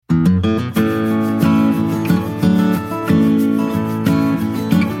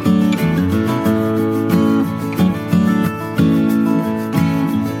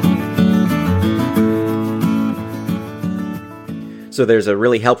So there's a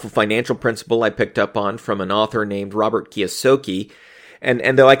really helpful financial principle I picked up on from an author named Robert Kiyosaki.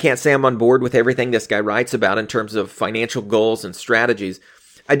 And though I can't say I'm on board with everything this guy writes about in terms of financial goals and strategies,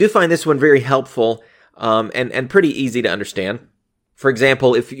 I do find this one very helpful and pretty easy to understand. For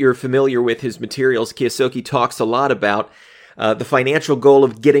example, if you're familiar with his materials, Kiyosaki talks a lot about the financial goal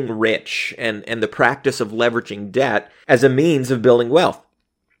of getting rich and the practice of leveraging debt as a means of building wealth.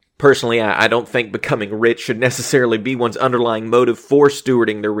 Personally, I don't think becoming rich should necessarily be one's underlying motive for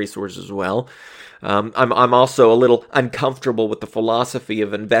stewarding their resources well. I'm also a little uncomfortable with the philosophy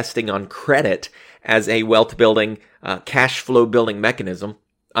of investing on credit as a wealth-building, cash flow-building mechanism.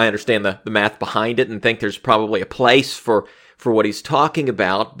 I understand the math behind it and think there's probably a place for what he's talking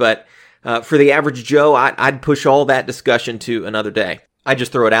about, but for the average Joe, I'd push all that discussion to another day. I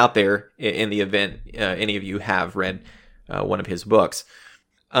just throw it out there in the event any of you have read one of his books.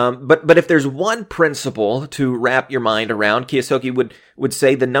 But if there's one principle to wrap your mind around, Kiyosaki would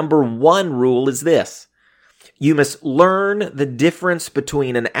say the number one rule is this: you must learn the difference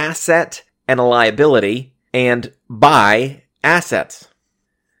between an asset and a liability and buy assets.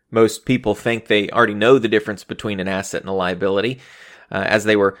 Most people think they already know the difference between an asset and a liability. As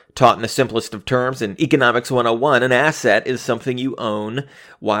they were taught in the simplest of terms in Economics 101, an asset is something you own,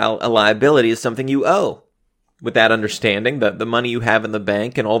 while a liability is something you owe. With that understanding, the money you have in the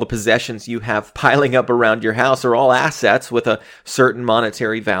bank and all the possessions you have piling up around your house are all assets with a certain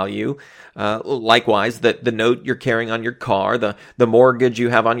monetary value. Likewise, the note you're carrying on your car, the mortgage you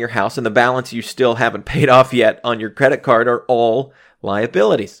have on your house, and the balance you still haven't paid off yet on your credit card are all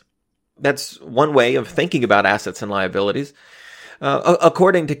liabilities. That's one way of thinking about assets and liabilities.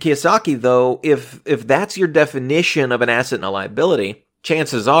 According to Kiyosaki, though, if that's your definition of an asset and a liability,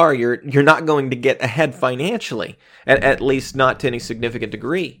 chances are you're not going to get ahead financially, at least not to any significant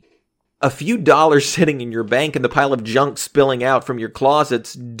degree. A few dollars sitting in your bank and the pile of junk spilling out from your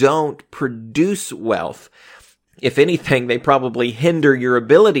closets don't produce wealth. If anything, they probably hinder your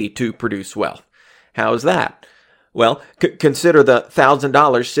ability to produce wealth. How is that? Well, consider the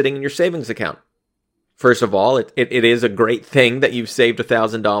 $1,000 sitting in your savings account. First of all, it is a great thing that you've saved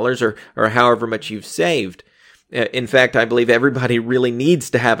 $1,000 or however much you've saved. In fact, I believe everybody really needs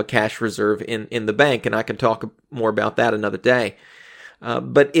to have a cash reserve in the bank, and I can talk more about that another day.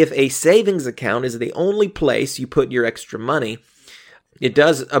 But if a savings account is the only place you put your extra money, it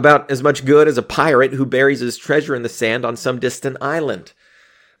does about as much good as a pirate who buries his treasure in the sand on some distant island.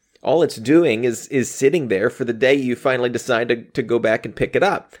 All it's doing is sitting there for the day you finally decide to go back and pick it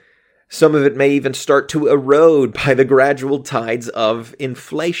up. Some of it may even start to erode by the gradual tides of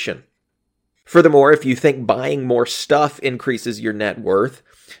inflation. Furthermore, if you think buying more stuff increases your net worth,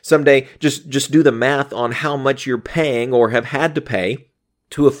 someday just do the math on how much you're paying or have had to pay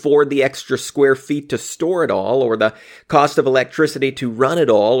to afford the extra square feet to store it all, or the cost of electricity to run it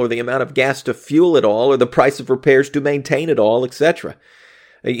all, or the amount of gas to fuel it all, or the price of repairs to maintain it all, etc.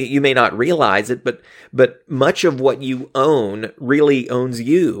 You may not realize it, but much of what you own really owns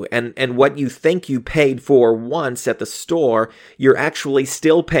you, and what you think you paid for once at the store, you're actually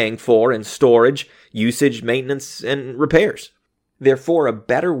still paying for in storage, usage, maintenance, and repairs. Therefore, a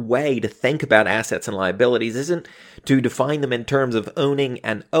better way to think about assets and liabilities isn't to define them in terms of owning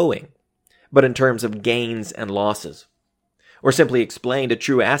and owing, but in terms of gains and losses. Or simply explained, a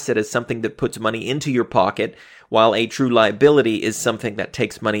true asset is something that puts money into your pocket, while a true liability is something that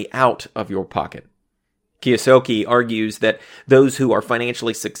takes money out of your pocket. Kiyosaki argues that those who are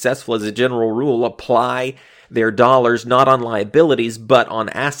financially successful, as a general rule, apply their dollars not on liabilities, but on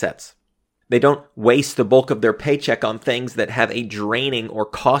assets. They don't waste the bulk of their paycheck on things that have a draining or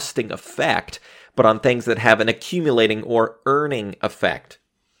costing effect, but on things that have an accumulating or earning effect.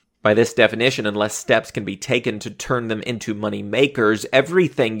 By this definition, unless steps can be taken to turn them into money makers,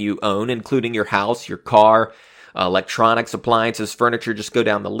 everything you own, including your house, your car, electronics, appliances, furniture, just go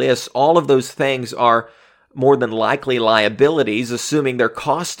down the list, all of those things are more than likely liabilities, assuming they're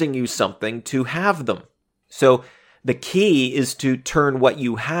costing you something to have them. So the key is to turn what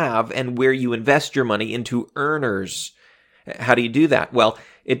you have and where you invest your money into earners. How do you do that? Well,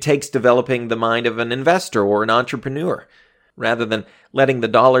 it takes developing the mind of an investor or an entrepreneur. Rather than letting the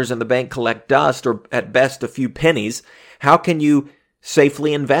dollars in the bank collect dust, or at best a few pennies, how can you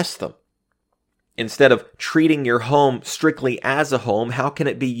safely invest them? Instead of treating your home strictly as a home, how can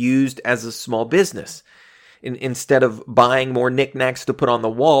it be used as a small business? Instead of buying more knickknacks to put on the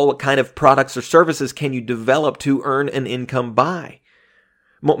wall, what kind of products or services can you develop to earn an income by?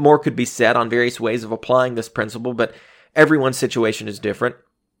 More could be said on various ways of applying this principle, but everyone's situation is different.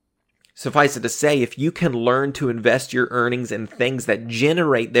 Suffice it to say, if you can learn to invest your earnings in things that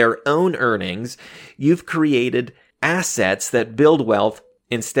generate their own earnings, you've created assets that build wealth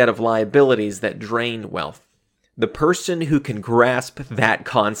instead of liabilities that drain wealth. The person who can grasp that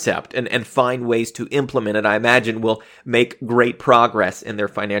concept and find ways to implement it, I imagine, will make great progress in their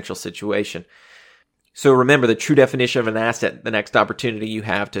financial situation. So remember, the true definition of an asset, the next opportunity you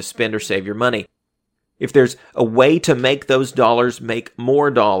have to spend or save your money. If there's a way to make those dollars make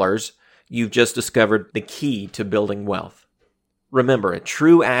more dollars, you've just discovered the key to building wealth. Remember, a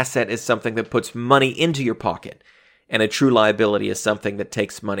true asset is something that puts money into your pocket, and a true liability is something that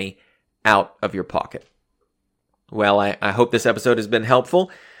takes money out of your pocket. Well, I hope this episode has been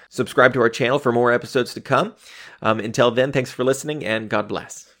helpful. Subscribe to our channel for more episodes to come. Until then, thanks for listening, and God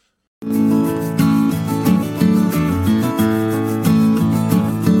bless.